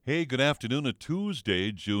Hey, good afternoon. A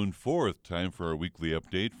Tuesday, June 4th. Time for our weekly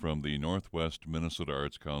update from the Northwest Minnesota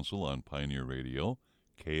Arts Council on Pioneer Radio,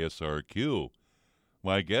 KSRQ.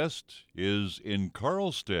 My guest is in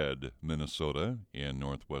Carlstead, Minnesota, in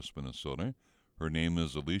Northwest Minnesota. Her name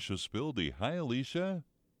is Alicia Spilde. Hi, Alicia.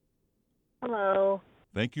 Hello.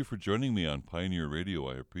 Thank you for joining me on Pioneer Radio.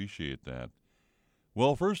 I appreciate that.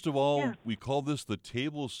 Well, first of all, Yeah. we call this the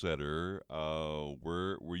table setter.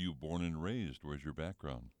 Where were you born and raised? Where's your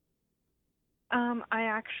background? I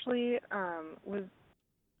actually was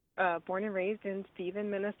born and raised in Stephen,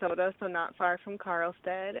 Minnesota, so not far from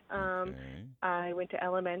Carlstead. Okay. I went to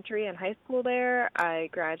elementary and high school there. I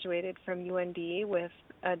graduated from UND with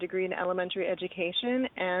a degree in elementary education,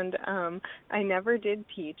 and I never did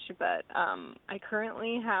teach, but I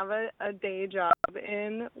currently have a day job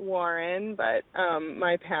in Warren, but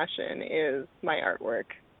my passion is my artwork.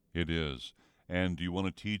 It is. And do you want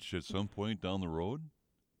to teach at some point down the road?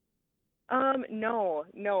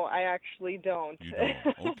 No, I actually don't. You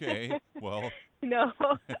don't. Okay. Well, No.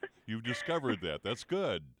 you've discovered that. That's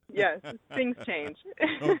good. Yes, things change.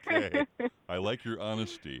 Okay. I like your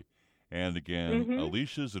honesty. And again, Mhm.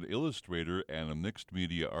 Alicia's an illustrator and a mixed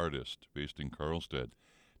media artist based in Carlstead.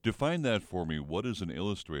 Define that for me. What is an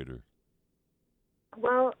illustrator?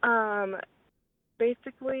 Well,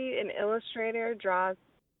 basically an illustrator draws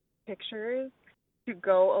pictures to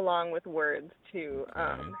go along with words to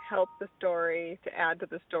Okay. help the story, to add to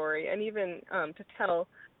the story, and even to tell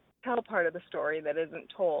part of the story that isn't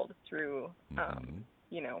told through Mm-hmm.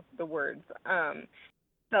 the words.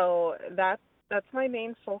 So that's my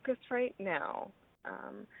main focus right now.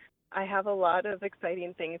 I have a lot of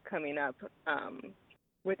exciting things coming up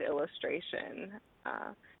with illustration.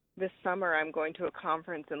 This summer, I'm going to a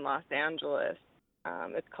conference in Los Angeles.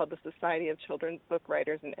 It's called the Society of Children's Book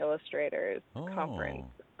Writers and Illustrators Conference,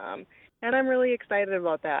 Oh, um, and I'm really excited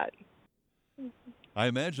about that. I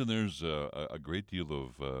imagine there's a great deal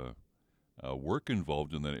of work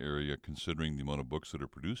involved in that area considering the amount of books that are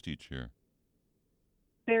produced each year.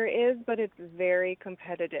 There is, but it's very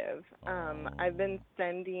competitive. I've Oh. been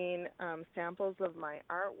sending samples of my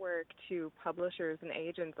artwork to publishers and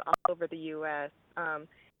agents all over the U.S.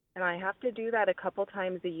 And I have to do that a couple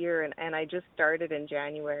times a year, and I just started in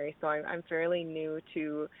January, so I'm fairly new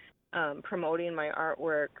to promoting my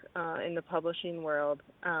artwork in the publishing world.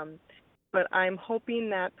 But I'm hoping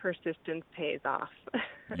that persistence pays off.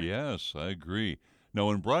 Yes, I agree. Now,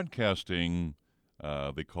 in broadcasting,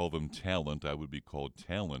 they call them talent. I would be called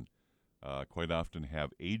talent. Quite often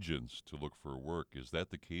have agents to look for work. Is that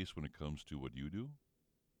the case when it comes to what you do?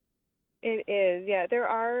 It is, yeah.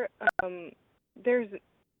 There's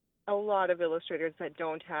a lot of illustrators that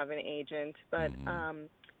don't have an agent, but Mm-hmm.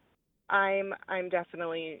 I'm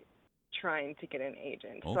definitely trying to get an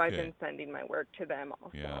agent. So I've Okay. been sending my work to them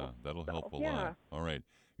Yeah, also. that'll help So a lot. yeah. All right.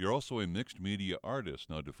 You're also a mixed media artist.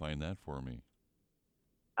 Now, define that for me.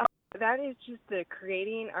 Uh, that is just the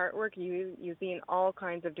creating artwork using all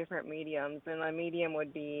kinds of different mediums, and a medium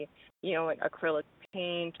would be, like acrylic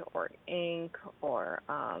paint or ink or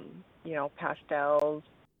pastels.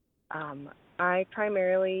 Um, I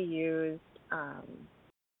primarily use um,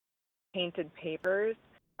 painted papers.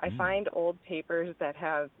 I Mm. find old papers that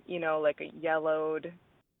have, like a yellowed,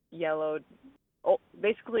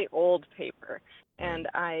 basically old paper, Right. and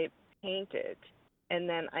I paint it, and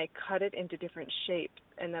then I cut it into different shapes,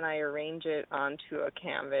 and then I arrange it onto a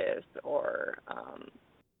canvas or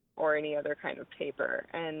any other kind of paper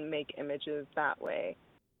and make images that way.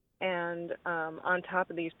 And on top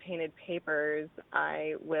of these painted papers,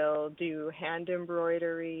 I will do hand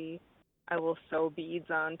embroidery. I will sew beads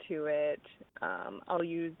onto it. I'll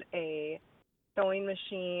use a sewing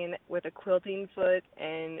machine with a quilting foot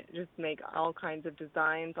and just make all kinds of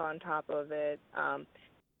designs on top of it.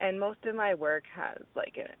 And most of my work has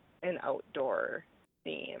like an outdoor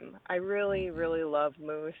theme. I really, Mm-hmm. really love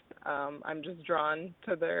moose. I'm just drawn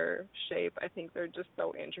to their shape. I think they're just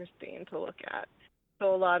so interesting to look at.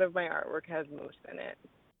 So a lot of my artwork has moose in it.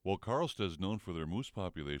 Well, Carlstad's known for their moose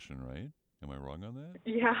population, right? Am I wrong on that?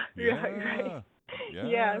 Yeah, yeah, right. Yeah.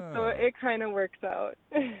 Yeah, so Yeah. it kind of works out.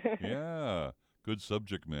 Yeah. Good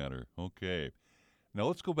subject matter. Okay. Now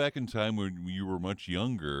let's go back in time when you were much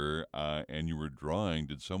younger and you were drawing.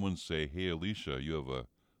 Did someone say, "Hey, Alicia, you have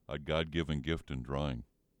a God-given gift in drawing"?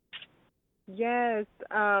 Yes,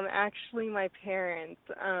 actually my parents,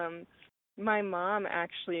 my mom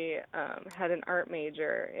actually had an art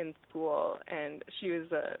major in school, and she was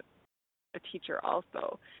a teacher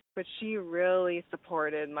also, but she really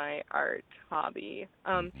supported my art hobby.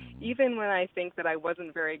 Mm-hmm. Even when I think that I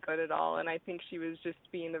wasn't very good at all, and I think she was just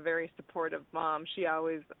being a very supportive mom, she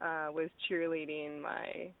always was cheerleading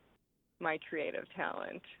my creative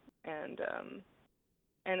talent, and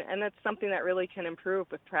and that's something that really can improve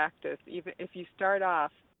with practice. Even if you start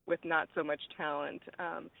off with not so much talent,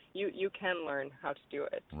 you can learn how to do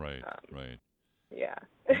it. Right, Um, right. yeah.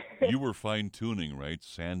 You were fine tuning, right?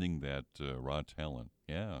 Sanding that raw talent.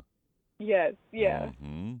 Yeah. Yes. Yeah.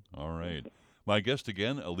 Mm-hmm. All right. My guest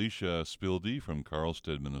again, Alicia Spildy from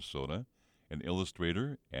Carlstead, Minnesota, an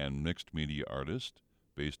illustrator and mixed media artist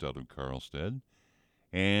based out of Carlstead,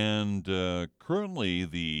 and currently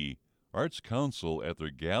the Arts Council at their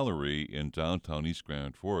gallery in downtown East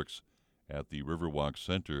Grand Forks at the Riverwalk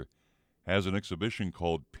Center has an exhibition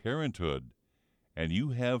called Parenthood, and you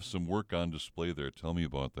have some work on display there. Tell me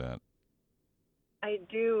about that. I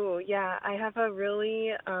do. Yeah, I have a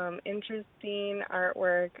really interesting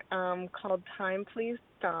artwork called "Time Please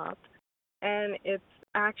Stop," and it's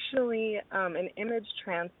actually an image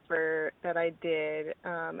transfer that I did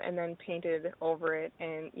and then painted over it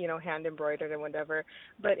and hand embroidered and whatever.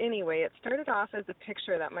 But anyway, it started off as a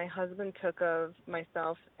picture that my husband took of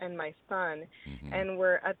myself and my son, Mm-hmm. and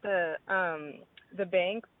we're at the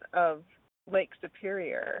banks of Lake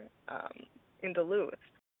Superior in Duluth.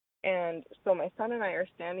 And so my son and I are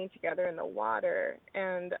standing together in the water,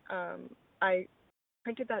 and I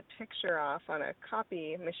printed that picture off on a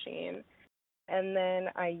copy machine, and then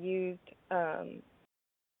I used a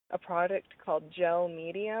product called Gel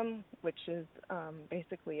Medium, which is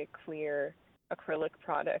basically a clear acrylic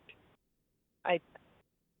product. I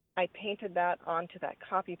I painted that onto that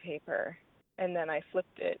copy paper, and then I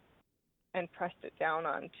flipped it and pressed it down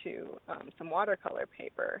onto some watercolor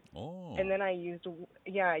paper. And Oh. then I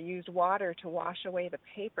used water to wash away the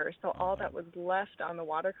paper. So all Uh-huh. that was left on the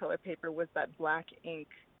watercolor paper was that black ink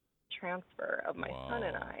transfer of my son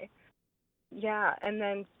and Wow. I. Yeah, and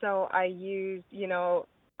then so I used,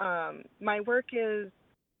 my work is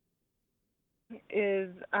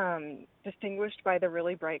distinguished by the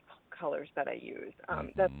really bright colors that I use.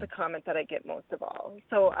 That's Mm-hmm. the comment that I get most of all.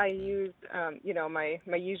 So I Okay. used,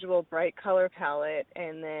 my usual bright color palette,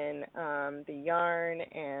 and then the yarn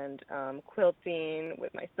and quilting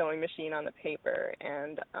with my sewing machine on the paper,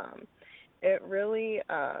 and it really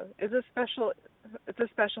is a special. It's a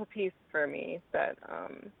special piece for me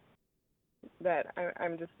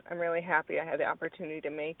I'm really happy I had the opportunity to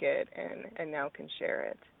make it and now can share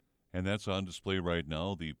it. And that's on display right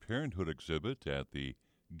now, the Parenthood exhibit at the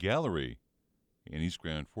gallery in East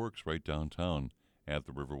Grand Forks, right downtown at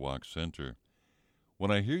the Riverwalk Center.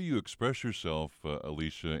 When I hear you express yourself,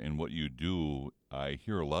 Alicia, in what you do, I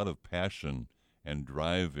hear a lot of passion and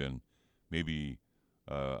drive in maybe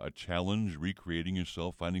a challenge, recreating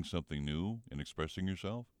yourself, finding something new, and expressing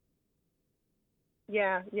yourself.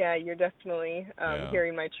 Yeah, yeah, you're definitely Yeah.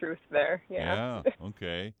 hearing my truth there. Yeah. Yeah.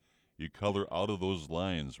 Okay. You color out of those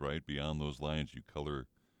lines, right? Beyond those lines, you color,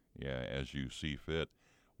 yeah, as you see fit.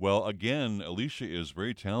 Well, again, Alicia is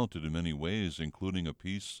very talented in many ways, including a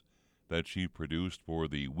piece that she produced for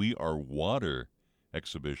the We Are Water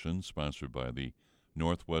exhibition sponsored by the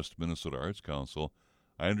Northwest Minnesota Arts Council.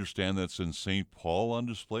 I understand that's in St. Paul on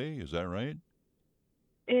display. Is that right?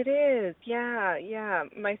 It is. Yeah, yeah.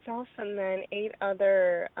 Myself and then 8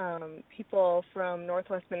 other people from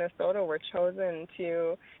Northwest Minnesota were chosen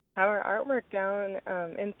to have our artwork down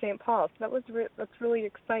in St. Paul. So that's really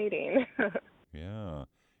exciting. Yeah.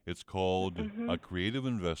 It's called A Mhm. Creative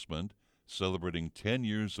Investment Celebrating 10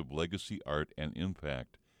 Years of Legacy Art and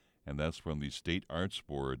Impact. And that's from the State Arts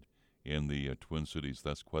Board in the Twin Cities.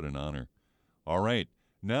 That's quite an honor. All right.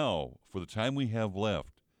 Now, for the time we have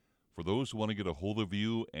left, for those who want to get a hold of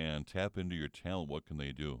you and tap into your talent, what can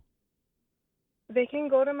they do? They can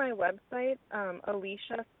go to my website,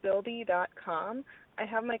 aliciaspildy.com. I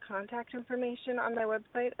have my contact information on my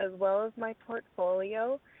website as well as my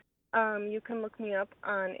portfolio. You can look me up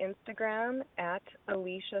on Instagram at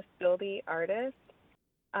Alicia Spildy Artist.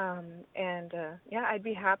 And yeah, I'd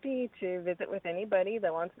be happy to visit with anybody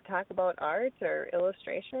that wants to talk about art or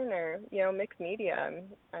illustration or mixed media.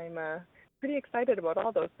 I'm pretty excited about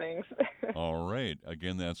all those things. All right.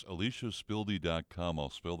 Again, that's aliciaspildy.com. I'll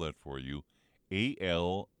spell that for you.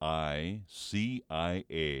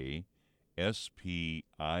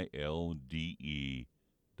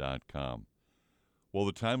 ALICIASPILDE.com. Well,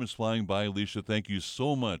 the time is flying by, Alicia. Thank you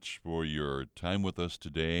so much for your time with us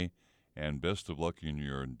today, and best of luck in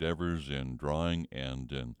your endeavors in drawing and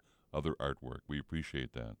in other artwork. We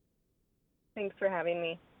appreciate that. Thanks for having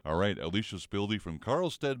me. All right, Alicia Spildy from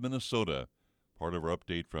Carlstead, Minnesota, part of our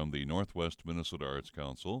update from the Northwest Minnesota Arts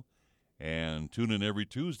Council. And tune in every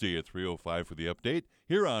Tuesday at 3:05 for the update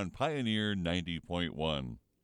here on Pioneer 90.1.